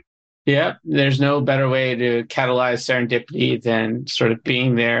industry. Yep. There's no better way to catalyze serendipity than sort of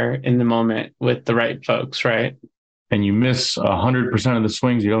being there in the moment with the right folks, right? And you miss 100% of the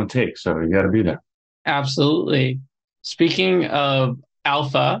swings you don't take. So you got to be there. Absolutely. Speaking of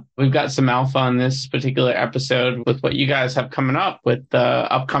alpha, we've got some alpha on this particular episode with what you guys have coming up with the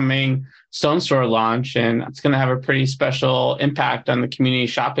upcoming Stone Store launch. And it's going to have a pretty special impact on the community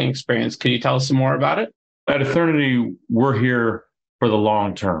shopping experience. Could you tell us some more about it? At Ethernity, we're here for the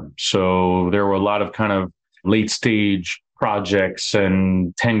long term. So there were a lot of kind of late stage projects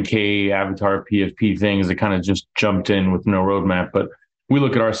and 10K avatar PFP things that kind of just jumped in with no roadmap. But we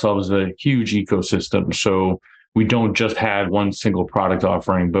look at ourselves as a huge ecosystem. So we don't just have one single product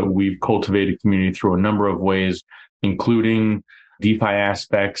offering, but we've cultivated community through a number of ways, including DeFi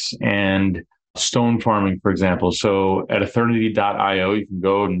aspects and stone farming, for example. So at Ethernity.io, you can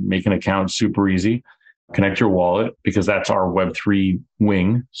go and make an account super easy, connect your wallet, because that's our Web3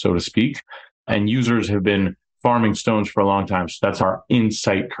 wing, so to speak. And users have been farming stones for a long time. So that's our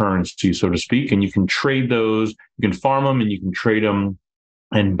insight currency, so to speak. And you can trade those, you can farm them, and you can trade them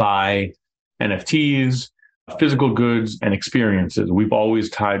and buy NFTs, physical goods, and experiences. We've always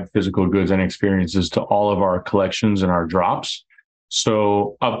tied physical goods and experiences to all of our collections and our drops.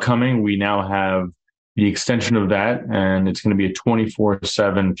 So upcoming, we now have the extension of that, and it's going to be a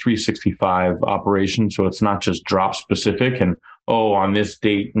 24/7, 365 operation. So it's not just drop specific and, on this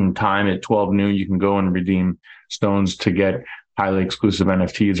date and time at 12 noon, you can go and redeem stones to get highly exclusive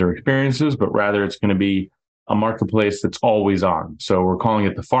NFTs or experiences, but rather it's going to be a marketplace that's always on. So we're calling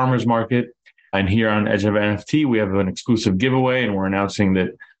it the farmer's market. And here on Edge of NFT, we have an exclusive giveaway, and we're announcing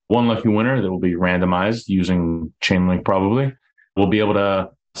that one lucky winner that will be randomized using Chainlink probably will be able to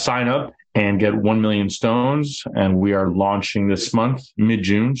sign up and get 1 million stones. And we are launching this month,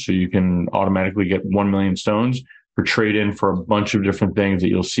 mid-June. So you can automatically get 1 million stones for trade-in for a bunch of different things that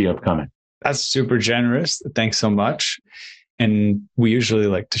you'll see upcoming. That's super generous. Thanks so much. And we usually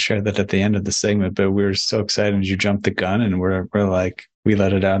like to share that at the end of the segment, but we're so excited you jumped the gun, and we're like, we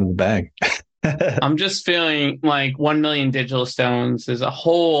let it out of the bag. I'm just feeling like 1 million digital stones is a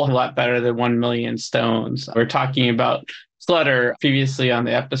whole lot better than 1 million stones. We're talking about Flutter previously on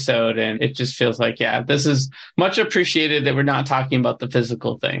the episode, and it just feels like, yeah, this is much appreciated that we're not talking about the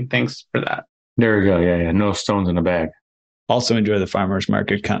physical thing. Thanks for that. There we go. Yeah. No stones in the bag. Also enjoy the farmers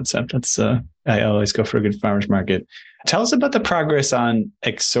market concept. That's I always go for a good farmers market. Tell us about the progress on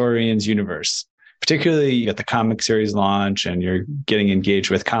Exorian's universe. Particularly, you got the comic series launch and you're getting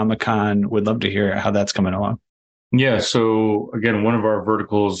engaged with Comic-Con. Would love to hear how that's coming along. Yeah. So again, one of our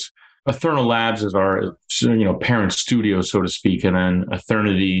verticals, Ethernal Labs is our parent studio, so to speak, and then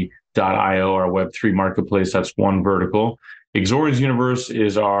Ethernity.io, our Web3 marketplace. That's one vertical. Exorian's Universe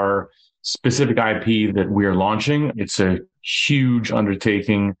is our specific IP that we are launching. It's a huge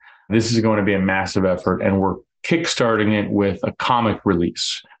undertaking. This is going to be a massive effort, and we're kickstarting it with a comic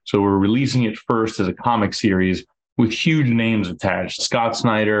release. So we're releasing it first as a comic series with huge names attached. Scott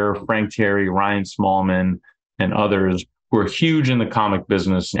Snyder, Frank Terry, Ryan Smallman, and others who are huge in the comic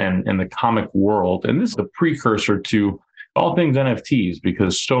business and in the comic world. And this is a precursor to all things NFTs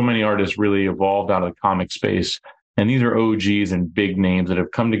because so many artists really evolved out of the comic space. And these are OGs and big names that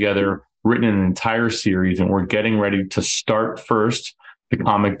have come together, written an entire series, and we're getting ready to start first the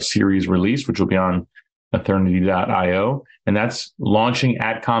comic series release, which will be on Ethernity.io. And that's launching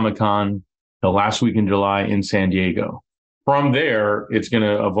at Comic-Con the last week in July in San Diego. From there, it's going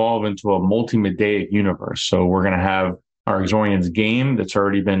to evolve into a multi-medaic universe. So we're going to have our Exorian's game that's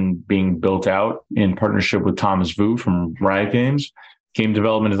already been being built out in partnership with Thomas Vu from Riot Games. Game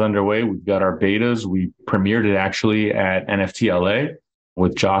development is underway. We've got our betas. We premiered it actually at NFT LA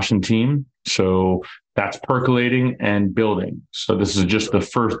with Josh and team. So that's percolating and building. So this is just the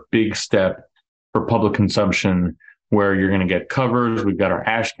first big step for public consumption where you're going to get covers. We've got our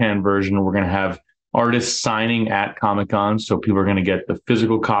Ashcan version. We're going to have artists signing at Comic-Con. So people are going to get the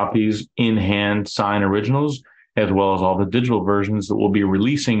physical copies in hand, sign originals, as well as all the digital versions that we'll be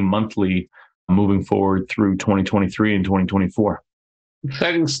releasing monthly moving forward through 2023 and 2024.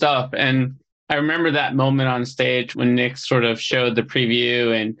 Exciting stuff. And I remember that moment on stage when Nick sort of showed the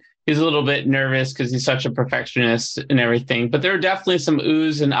preview, and he's a little bit nervous because he's such a perfectionist and everything. But there are definitely some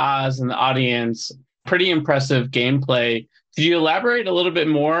oohs and ahs in the audience. Pretty impressive gameplay. Could you elaborate a little bit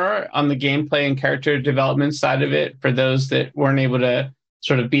more on the gameplay and character development side of it for those that weren't able to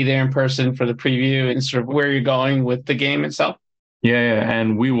sort of be there in person for the preview and sort of where you're going with the game itself? Yeah.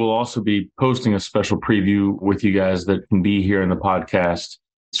 And we will also be posting a special preview with you guys that can be here in the podcast.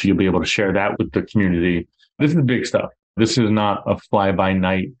 So you'll be able to share that with the community. This is big stuff. This is not a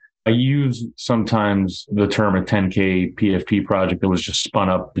fly-by-night. I use sometimes the term a 10K PFP project that was just spun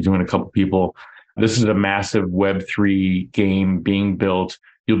up between a couple of people. This is a massive Web3 game being built.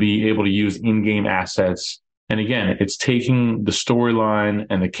 You'll be able to use in-game assets. And again, it's taking the storyline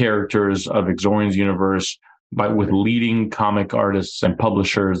and the characters of Exorian's universe with leading comic artists and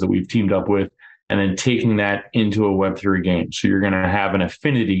publishers that we've teamed up with, and then taking that into a Web3 game. So you're going to have an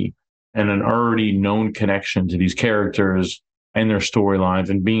affinity and an already known connection to these characters and their storylines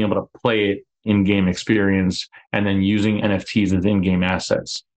and being able to play it in-game experience and then using NFTs as in-game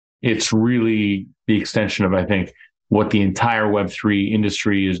assets. It's really the extension of, I think, what the entire Web3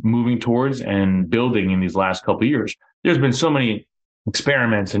 industry is moving towards and building in these last couple of years. There's been so many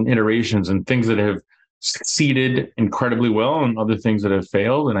experiments and iterations and things that have succeeded incredibly well and other things that have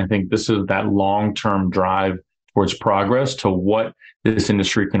failed. And I think this is that long-term drive towards progress to what this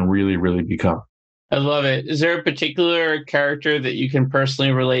industry can really, really become. I love it. Is there a particular character that you can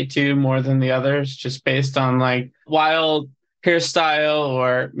personally relate to more than the others, just based on like wild hairstyle,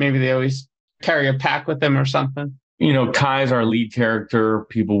 or maybe they always carry a pack with them or something? You know, Kai's our lead character.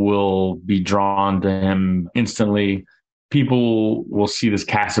 People will be drawn to him instantly. People will see this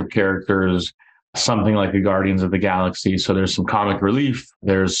cast of characters, something like the Guardians of the Galaxy. So there's some comic relief.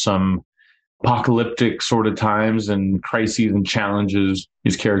 There's some apocalyptic sort of times and crises and challenges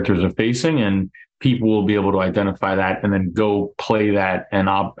these characters are facing. And people will be able to identify that and then go play that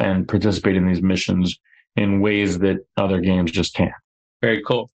and participate in these missions in ways that other games just can't. Very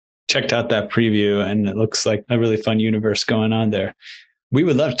cool. Checked out that preview and it looks like a really fun universe going on there. We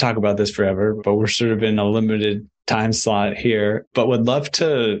would love to talk about this forever, but we're sort of in a limited time slot here, but would love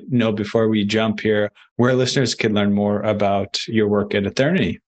to know before we jump here where listeners can learn more about your work at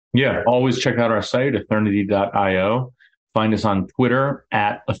Ethernity. Yeah, always check out our site, Ethernity.io. Find us on Twitter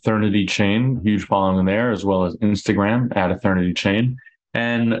at EternityChain, huge following there, as well as Instagram at EternityChain.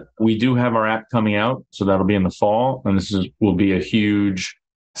 And we do have our app coming out, so that'll be in the fall. And will be a huge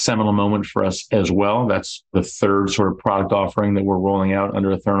seminal moment for us as well. That's the third sort of product offering that we're rolling out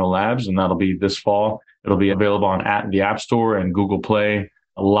under Ethernal Labs, and that'll be this fall. It'll be available on the App Store and Google Play.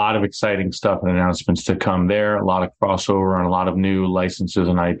 A lot of exciting stuff and announcements to come there, a lot of crossover and a lot of new licenses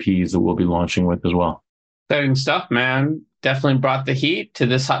and IPs that we'll be launching with as well. Exciting stuff, man. Definitely brought the heat to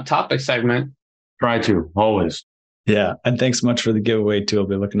this hot topic segment. Try to, always. Yeah. And thanks so much for the giveaway too. I'll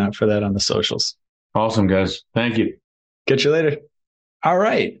be looking out for that on the socials. Awesome, guys. Thank you. Catch you later. All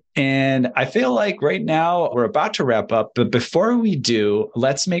right. And I feel like right now we're about to wrap up, but before we do,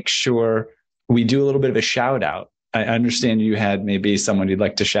 let's make sure we do a little bit of a shout out. I understand you had maybe someone you'd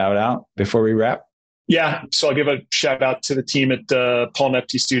like to shout out before we wrap. Yeah. So I'll give a shout out to the team at Palm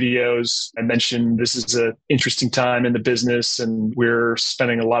FT Studios. I mentioned this is an interesting time in the business, and we're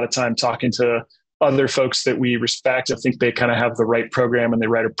spending a lot of time talking to other folks that we respect. I think they kind of have the right program and the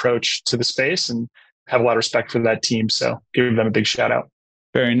right approach to the space, and have a lot of respect for that team. So give them a big shout out.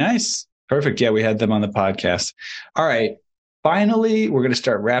 Very nice. Perfect. Yeah, we had them on the podcast. All right. Finally, we're going to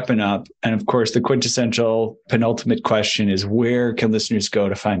start wrapping up. And of course, the quintessential penultimate question is, where can listeners go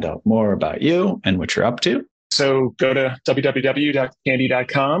to find out more about you and what you're up to? So go to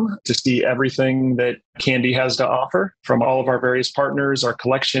www.candy.com to see everything that Candy has to offer from all of our various partners, our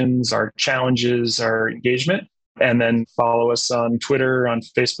collections, our challenges, our engagement, and then follow us on Twitter, on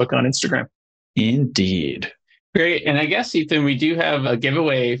Facebook, on Instagram. Indeed. Great. And I guess, Ethan, we do have a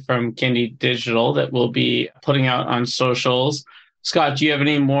giveaway from Candy Digital that we'll be putting out on socials. Scott, do you have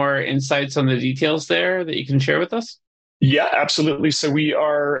any more insights on the details there that you can share with us? Yeah, absolutely. So we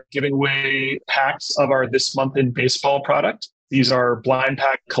are giving away packs of our This Month in Baseball product. These are blind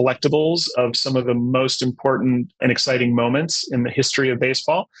pack collectibles of some of the most important and exciting moments in the history of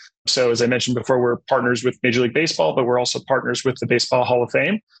baseball. So as I mentioned before, we're partners with Major League Baseball, but we're also partners with the Baseball Hall of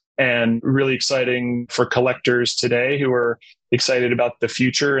Fame. And really exciting for collectors today who are excited about the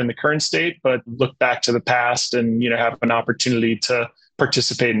future and the current state, but look back to the past and, have an opportunity to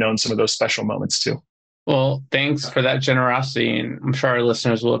participate and own some of those special moments too. Well, thanks for that generosity, and I'm sure our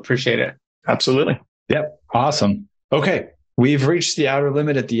listeners will appreciate it. Absolutely. Yep. Awesome. Okay. We've reached the outer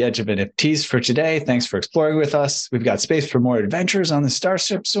limit at the edge of NFTs for today. Thanks for exploring with us. We've got space for more adventures on the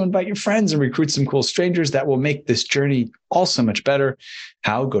Starship, so invite your friends and recruit some cool strangers that will make this journey all so much better.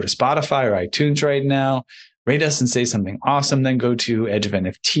 How? Go to Spotify or iTunes right now. Rate us and say something awesome. Then go to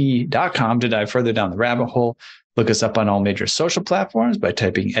edgeofnft.com to dive further down the rabbit hole. Look us up on all major social platforms by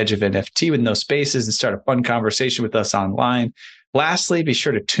typing Edge of NFT with no spaces and start a fun conversation with us online. Lastly, be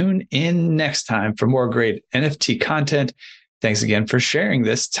sure to tune in next time for more great NFT content. Thanks again for sharing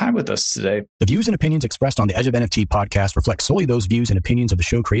this time with us today. The views and opinions expressed on the Edge of NFT podcast reflect solely those views and opinions of the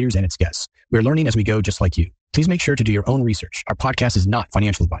show creators and its guests. We're learning as we go, just like you. Please make sure to do your own research. Our podcast is not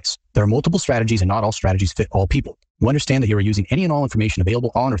financial advice. There are multiple strategies, and not all strategies fit all people. You understand that you are using any and all information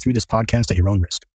available on or through this podcast at your own risk.